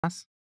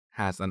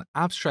has an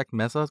abstract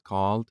method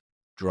called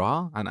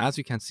draw, and as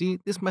you can see,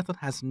 this method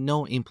has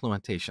no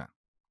implementation.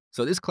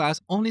 So this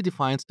class only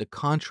defines the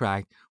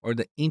contract or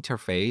the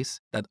interface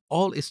that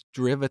all its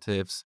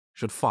derivatives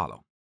should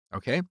follow.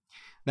 Okay?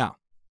 Now,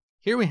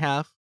 here we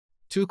have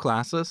two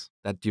classes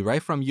that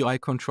derive from UI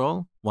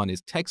control. One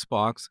is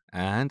textbox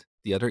and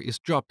the other is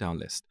dropdown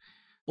list.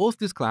 Both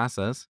these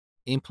classes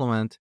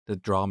implement the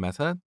draw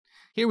method.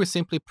 Here we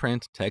simply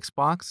print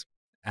textbox,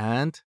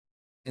 and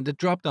in the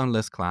dropdown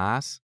list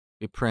class,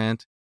 we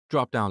print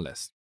dropdown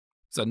list.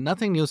 So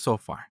nothing new so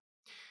far.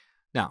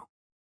 Now,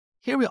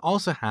 here we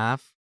also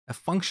have a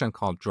function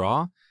called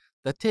draw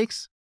that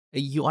takes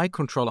a UI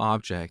control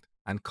object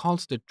and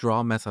calls the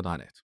draw method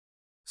on it.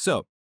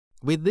 So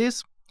with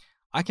this,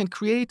 I can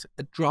create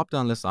a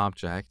dropdown list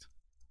object,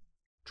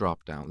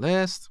 dropdown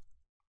list,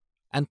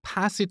 and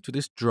pass it to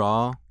this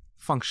draw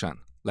function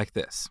like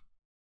this.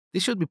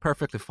 This should be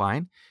perfectly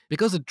fine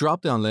because the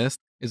dropdown list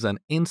is an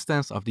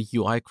instance of the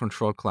UI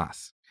control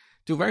class.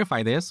 To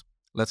verify this,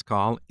 let's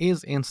call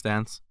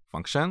isInstance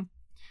function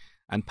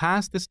and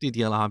pass this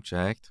DDL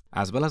object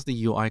as well as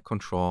the UI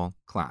control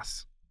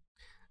class.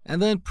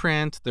 And then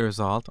print the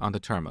result on the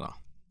terminal.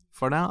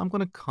 For now, I'm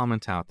going to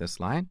comment out this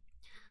line.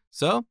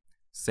 So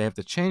save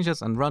the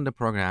changes and run the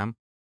program.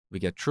 We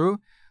get true.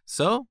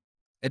 So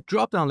a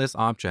dropdown list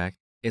object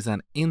is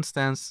an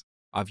instance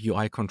of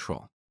UI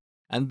control.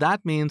 And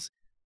that means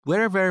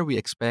wherever we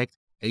expect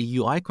a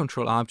UI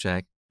control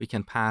object, we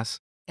can pass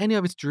any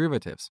of its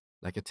derivatives,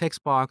 like a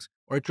text box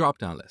or a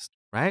dropdown list,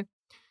 right?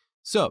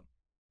 So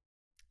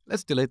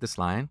let's delete this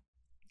line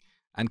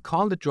and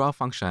call the draw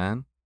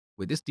function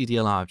with this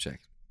DDL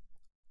object.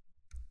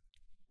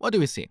 What do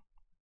we see?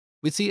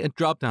 We see a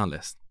dropdown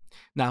list.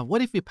 Now,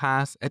 what if we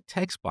pass a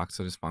text box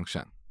to this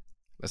function?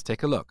 Let's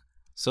take a look.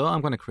 So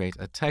I'm going to create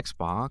a text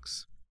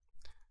box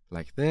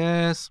like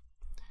this,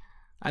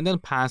 and then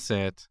pass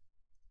it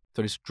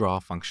to this draw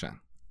function.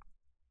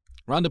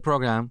 Run the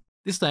program.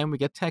 This time we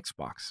get text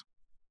box.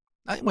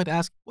 Now you might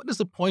ask, what is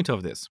the point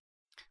of this?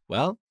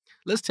 Well,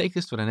 let's take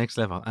this to the next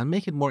level and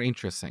make it more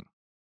interesting.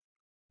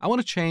 I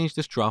want to change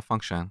this draw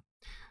function.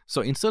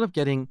 So instead of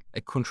getting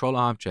a control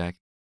object,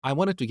 I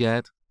wanted to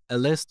get a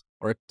list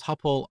or a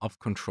tuple of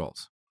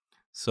controls.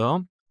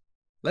 So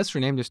let's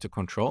rename this to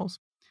controls.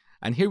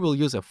 And here we'll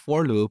use a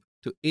for loop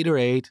to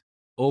iterate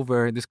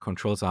over this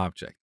controls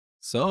object.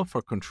 So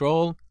for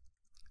control,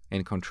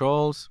 in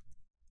controls,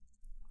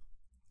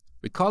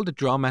 we call the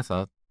draw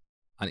method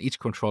on each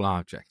control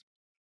object.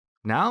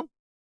 Now,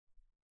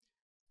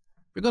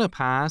 we're going to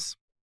pass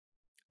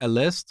a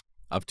list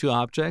of two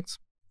objects,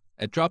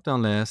 a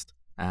dropdown list,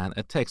 and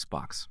a text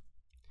box.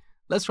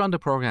 Let's run the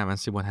program and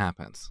see what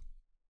happens.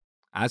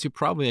 As you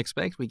probably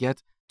expect, we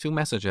get two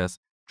messages,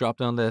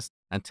 dropdown list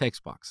and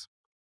text box.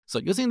 So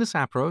using this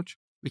approach,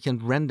 we can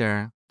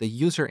render the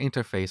user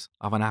interface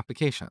of an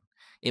application.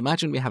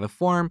 Imagine we have a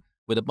form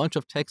with a bunch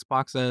of text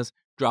boxes,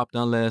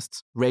 drop-down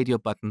lists, radio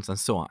buttons, and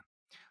so on.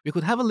 We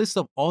could have a list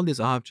of all these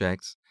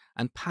objects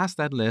and pass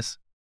that list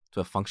to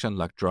a function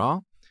like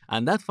draw,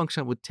 and that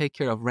function would take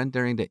care of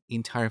rendering the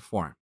entire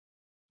form.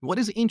 What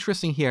is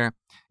interesting here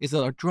is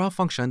that our draw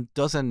function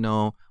doesn't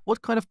know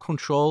what kind of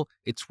control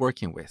it's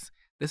working with.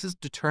 This is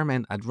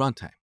determined at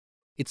runtime.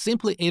 It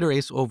simply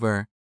iterates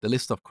over the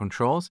list of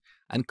controls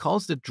and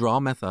calls the draw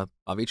method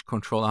of each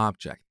control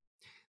object.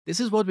 This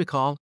is what we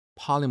call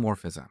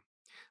polymorphism.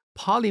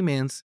 Poly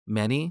means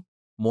many,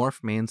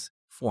 morph means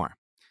form.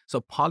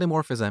 So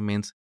polymorphism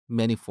means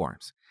many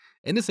forms.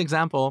 In this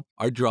example,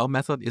 our draw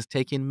method is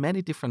taking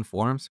many different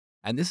forms,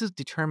 and this is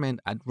determined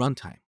at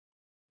runtime.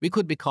 We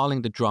could be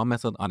calling the draw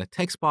method on a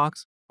text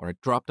box, or a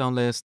drop-down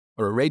list,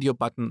 or a radio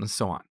button, and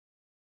so on.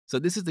 So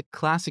this is the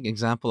classic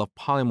example of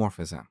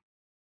polymorphism.